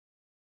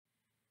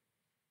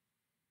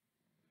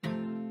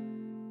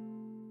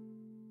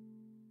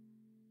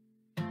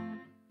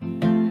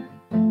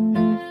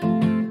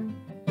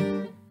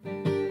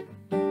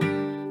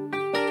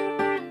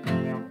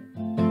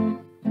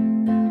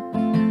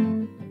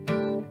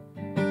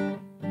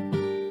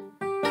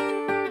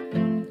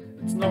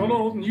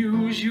not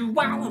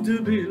unusual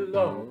to be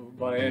loved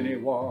by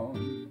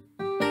anyone.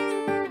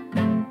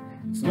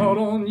 It's not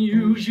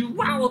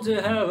unusual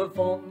to have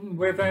fun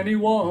with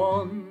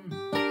anyone.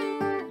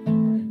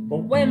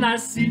 But when I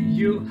see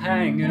you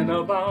hanging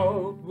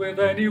about with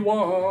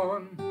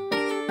anyone,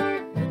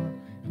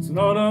 it's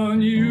not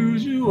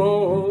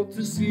unusual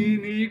to see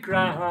me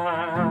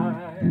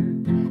cry.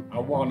 I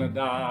wanna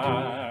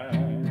die.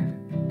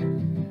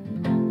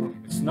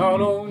 It's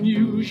not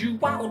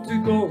unusual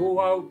to go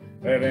out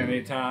at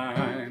any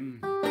time.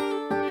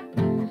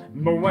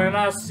 But when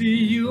I see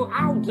you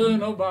out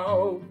and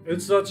about,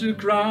 it's such a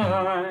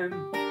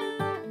crime.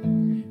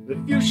 If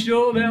you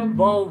should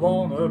ever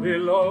wanna be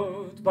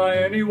loved by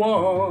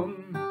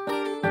anyone,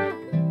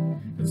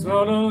 it's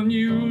not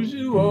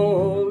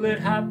unusual, it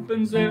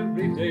happens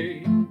every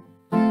day.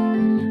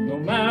 No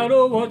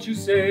matter what you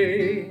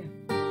say,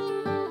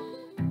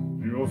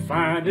 you'll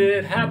find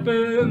it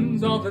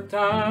happens all the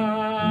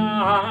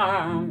time.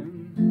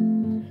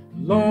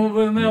 Love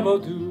will never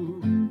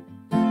do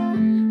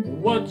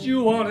what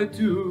you want it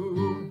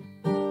to.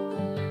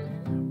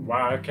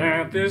 Why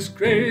can't this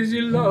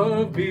crazy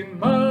love be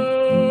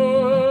mine?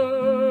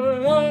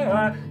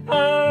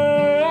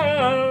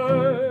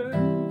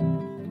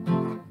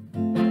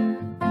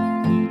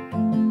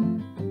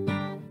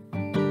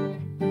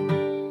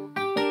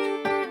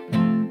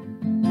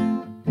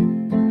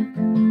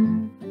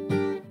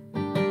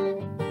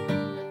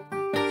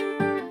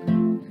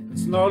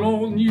 It's not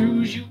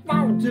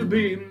unusual to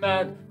be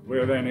mad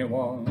with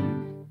anyone.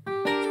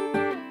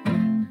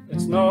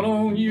 It's not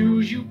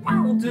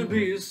unusual to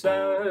be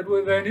sad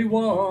with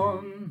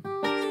anyone.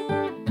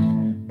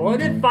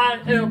 But if I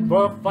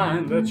ever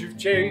find that you've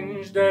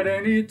changed at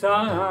any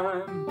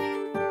time,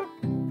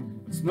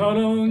 it's not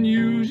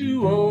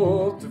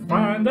unusual to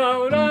find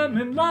out I'm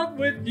in love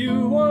with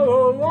you.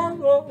 Oh, oh,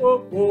 oh,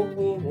 oh, oh,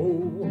 oh,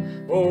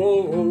 oh,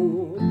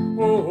 oh,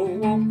 oh, oh.